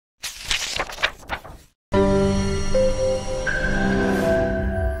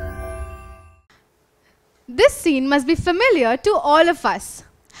this scene must be familiar to all of us.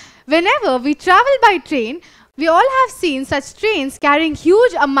 Whenever we travel by train, we all have seen such trains carrying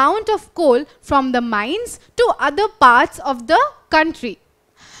huge amount of coal from the mines to other parts of the country.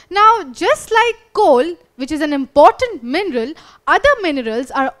 Now, just like coal, which is an important mineral, other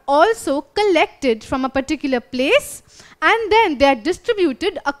minerals are also collected from a particular place and then they are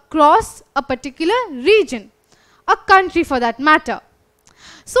distributed across a particular region, a country for that matter.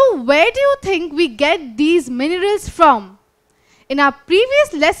 So, where do you think we get these minerals from? In our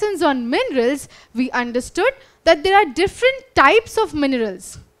previous lessons on minerals, we understood that there are different types of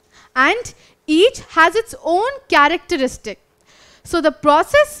minerals and each has its own characteristic. So, the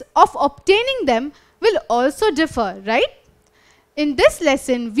process of obtaining them will also differ, right? In this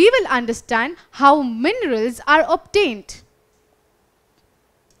lesson, we will understand how minerals are obtained.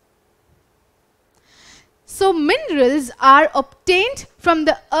 So, minerals are obtained from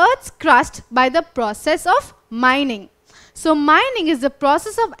the Earth's crust by the process of mining. So, mining is the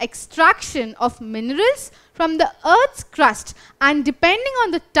process of extraction of minerals from the Earth's crust, and depending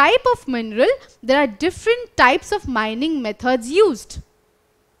on the type of mineral, there are different types of mining methods used.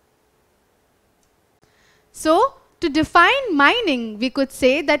 So, to define mining, we could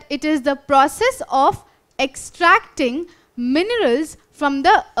say that it is the process of extracting minerals from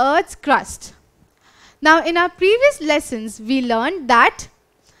the Earth's crust. Now, in our previous lessons, we learned that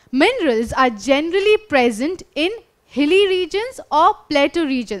minerals are generally present in hilly regions or plateau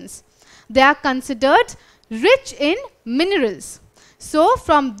regions. They are considered rich in minerals. So,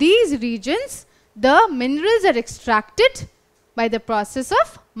 from these regions, the minerals are extracted by the process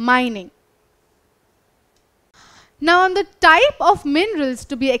of mining. Now, on the type of minerals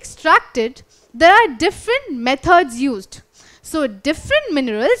to be extracted, there are different methods used. So, different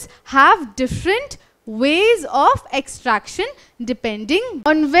minerals have different ways of extraction depending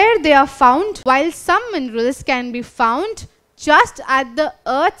on where they are found, while some minerals can be found just at the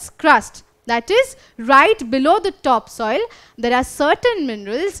Earth's crust, that is right below the topsoil. There are certain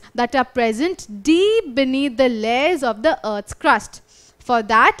minerals that are present deep beneath the layers of the Earth's crust. For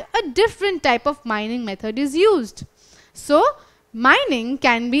that, a different type of mining method is used. So, mining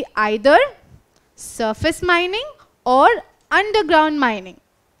can be either surface mining or underground mining.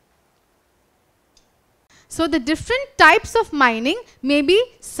 So, the different types of mining may be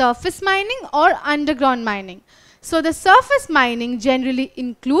surface mining or underground mining. So, the surface mining generally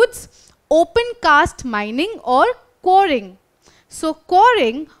includes open cast mining or coring. So,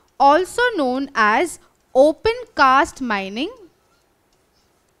 coring, also known as open cast mining,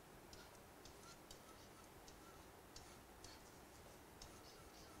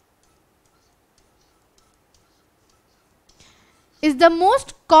 is the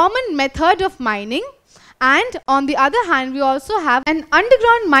most common method of mining. And on the other hand, we also have an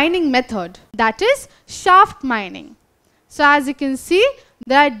underground mining method, that is shaft mining. So, as you can see,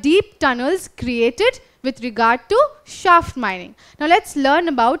 there are deep tunnels created with regard to shaft mining. Now, let's learn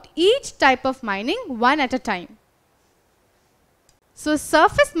about each type of mining one at a time. So,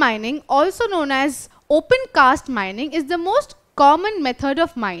 surface mining, also known as open cast mining, is the most common method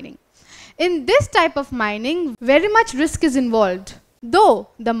of mining. In this type of mining, very much risk is involved, though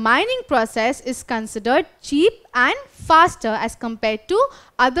the mining process is considered cheap and faster as compared to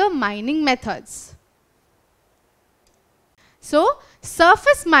other mining methods. So,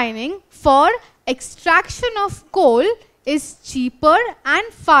 surface mining for extraction of coal is cheaper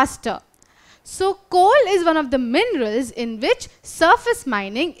and faster. So, coal is one of the minerals in which surface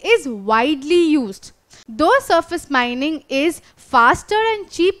mining is widely used. Though surface mining is faster and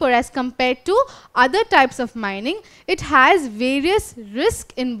cheaper as compared to other types of mining, it has various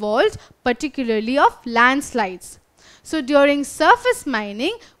risks involved, particularly of landslides. So, during surface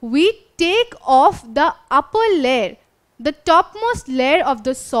mining, we take off the upper layer, the topmost layer of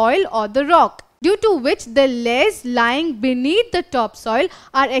the soil or the rock, due to which the layers lying beneath the topsoil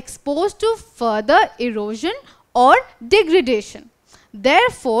are exposed to further erosion or degradation.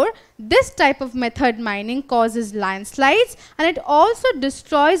 Therefore, this type of method mining causes landslides and it also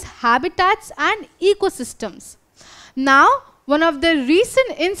destroys habitats and ecosystems. Now, one of the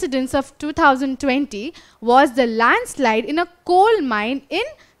recent incidents of 2020 was the landslide in a coal mine in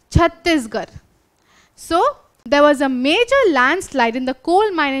Chhattisgarh. So, there was a major landslide in the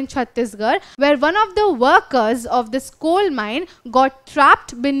coal mine in Chhattisgarh where one of the workers of this coal mine got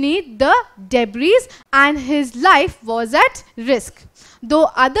trapped beneath the debris and his life was at risk.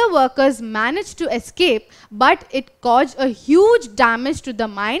 Though other workers managed to escape, but it caused a huge damage to the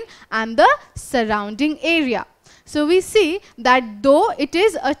mine and the surrounding area. So, we see that though it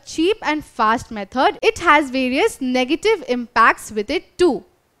is a cheap and fast method, it has various negative impacts with it too.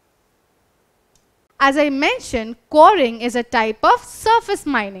 As I mentioned, quarrying is a type of surface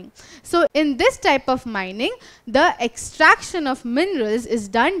mining. So in this type of mining, the extraction of minerals is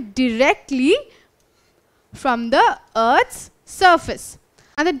done directly from the earth's surface.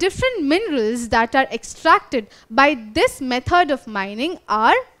 And the different minerals that are extracted by this method of mining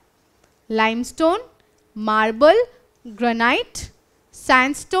are limestone, marble, granite,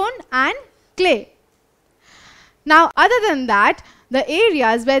 sandstone and clay. Now, other than that, the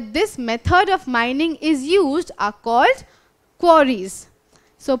areas where this method of mining is used are called quarries.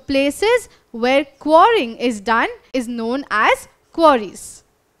 So, places where quarrying is done is known as quarries.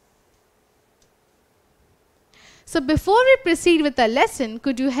 So, before we proceed with the lesson,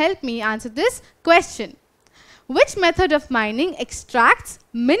 could you help me answer this question? Which method of mining extracts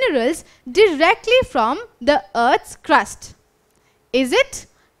minerals directly from the earth's crust? Is it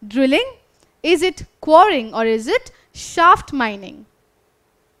drilling? Is it quarrying, or is it shaft mining?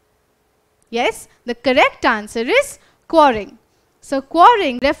 Yes, the correct answer is quarrying. So,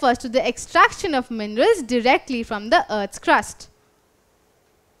 quarrying refers to the extraction of minerals directly from the earth's crust.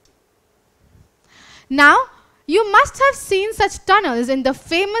 Now, you must have seen such tunnels in the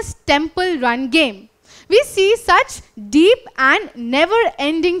famous Temple Run game. We see such deep and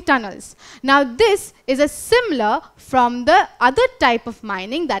never-ending tunnels. Now, this is a similar from the other type of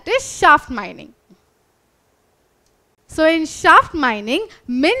mining, that is shaft mining. So, in shaft mining,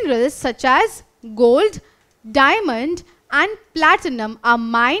 minerals such as gold, diamond and platinum are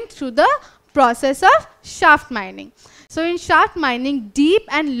mined through the process of shaft mining. So, in shaft mining, deep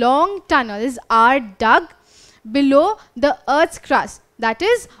and long tunnels are dug below the earth's crust. That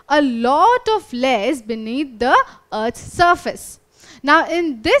is a lot of layers beneath the earth's surface. Now,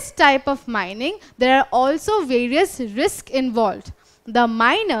 in this type of mining, there are also various risks involved. The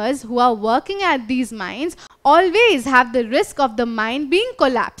miners who are working at these mines always have the risk of the mine being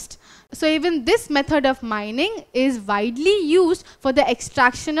collapsed. So, even this method of mining is widely used for the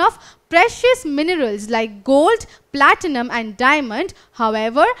extraction of precious minerals like gold, platinum and diamond.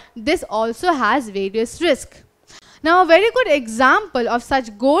 However, this also has various risks. Now, a very good example of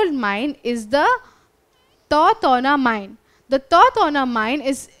such gold mine is the Tautona mine. The Tautona mine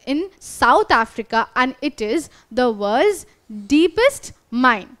is in South Africa and it is the world's deepest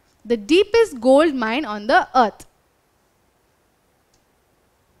mine, the deepest gold mine on the earth.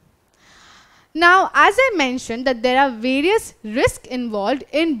 Now, as I mentioned that there are various risks involved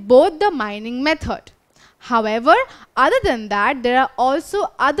in both the mining method. However, other than that, there are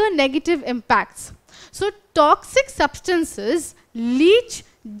also other negative impacts. So, toxic substances leach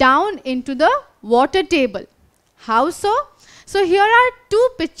down into the water table. How so? So, here are two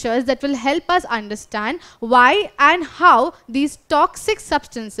pictures that will help us understand why and how these toxic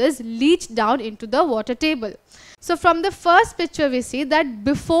substances leach down into the water table. So, from the first picture we see that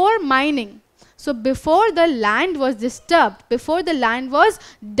before mining, so before the land was disturbed, before the land was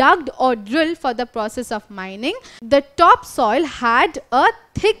dug or drilled for the process of mining, the topsoil had a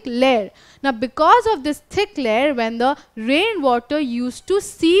thick layer. Now, because of this thick layer, when the rainwater used to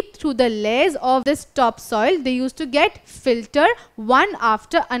seep through the layers of this topsoil, they used to get filtered one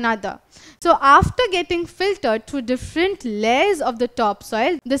after another. So, after getting filtered through different layers of the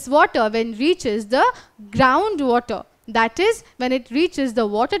topsoil, this water when reaches the groundwater, that is, when it reaches the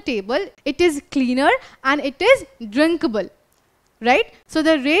water table, it is cleaner and it is drinkable, right? So,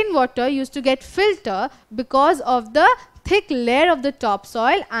 the rainwater used to get filtered because of the thick layer of the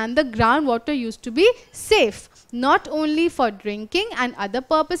topsoil, and the groundwater used to be safe, not only for drinking and other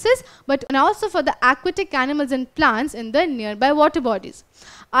purposes, but also for the aquatic animals and plants in the nearby water bodies.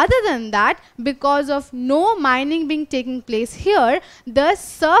 Other than that, because of no mining being taking place here, the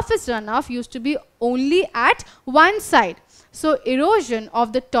surface runoff used to be only at one side. So, erosion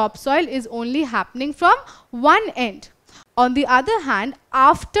of the topsoil is only happening from one end. On the other hand,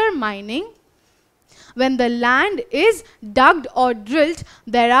 after mining, when the land is dug or drilled,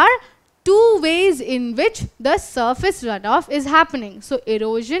 there are two ways in which the surface runoff is happening. So,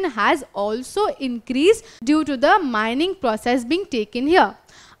 erosion has also increased due to the mining process being taken here.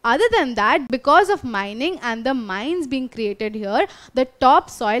 Other than that, because of mining and the mines being created here, the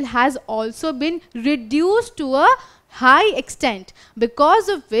topsoil has also been reduced to a high extent, because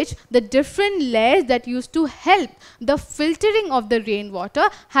of which the different layers that used to help the filtering of the rainwater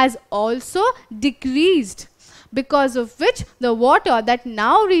has also decreased, because of which the water that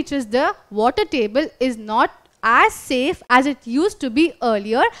now reaches the water table is not as safe as it used to be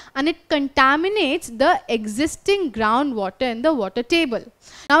earlier, and it contaminates the existing groundwater in the water table.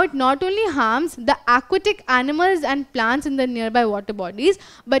 Now, it not only harms the aquatic animals and plants in the nearby water bodies,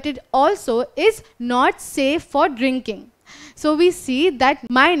 but it also is not safe for drinking. So we see that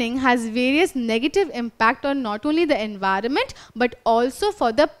mining has various negative impact on not only the environment but also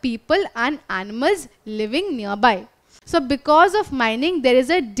for the people and animals living nearby. So because of mining, there is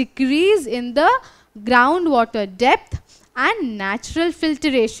a decrease in the groundwater depth and natural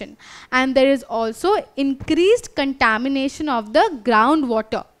filtration, and there is also increased contamination of the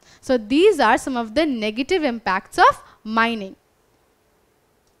groundwater. So these are some of the negative impacts of mining.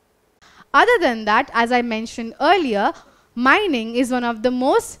 Other than that, as I mentioned earlier, mining is one of the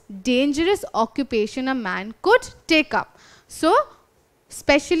most dangerous occupation a man could take up. So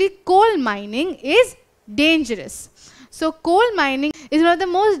especially coal mining is dangerous. So coal mining is one of the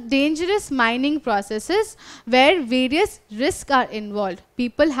most dangerous mining processes where various risks are involved.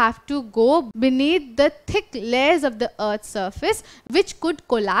 People have to go beneath the thick layers of the earth's surface, which could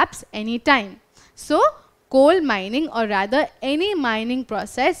collapse anytime. So coal mining, or rather any mining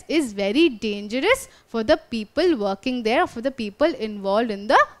process, is very dangerous for the people working there, or for the people involved in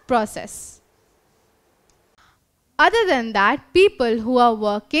the process. Other than that, people who are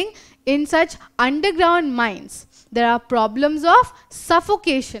working in such underground mines, there are problems of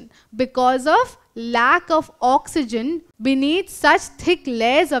suffocation because of lack of oxygen beneath such thick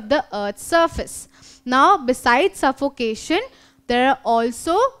layers of the earth's surface. Now, besides suffocation, there are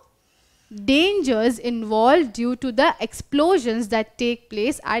also dangers involved due to the explosions that take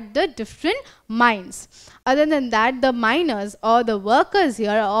place at the different mines. Other than that, the miners or the workers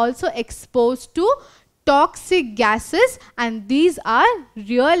here are also exposed to toxic gases, and these are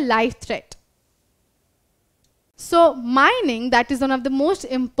real life threat. So mining, that is one of the most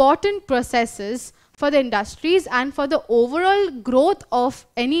important processes for the industries and for the overall growth of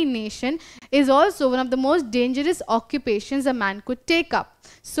any nation, is also one of the most dangerous occupations a man could take up.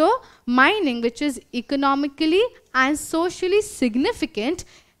 So mining, which is economically and socially significant,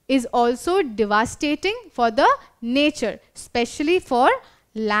 is also devastating for the nature, especially for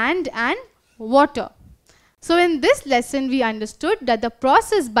land and water. So in this lesson, we understood that the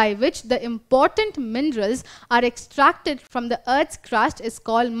process by which the important minerals are extracted from the earth's crust is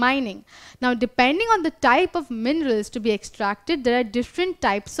called mining. Now, depending on the type of minerals to be extracted, there are different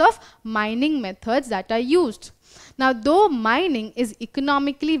types of mining methods that are used. Now, though mining is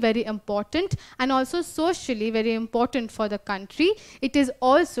economically very important and also socially very important for the country, it is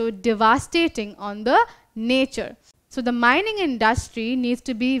also devastating on the nature. So the mining industry needs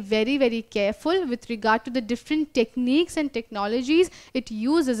to be very, very careful with regard to the different techniques and technologies it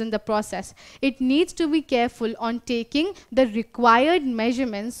uses in the process. It needs to be careful on taking the required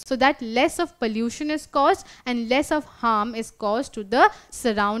measurements so that less of pollution is caused and less of harm is caused to the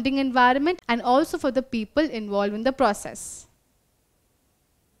surrounding environment and also for the people involved in the process.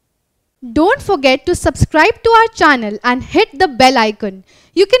 Don't forget to subscribe to our channel and hit the bell icon.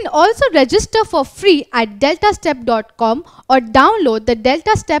 You can also register for free at DeltaStep.com or download the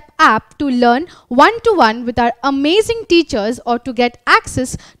DeltaStep app to learn one-to-one with our amazing teachers or to get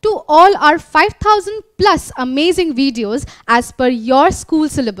access to all our 5,000 plus amazing videos as per your school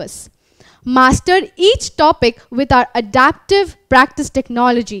syllabus. Master each topic with our adaptive practice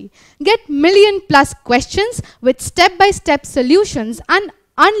technology. Get million plus questions with step-by-step solutions and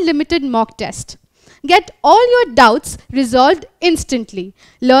unlimited mock test. Get all your doubts resolved instantly.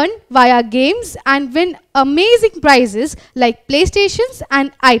 Learn via games and win amazing prizes like PlayStations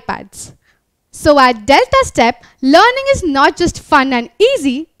and iPads. So at DeltaStep, learning is not just fun and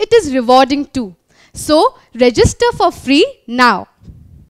easy, it is rewarding too. So register for free now.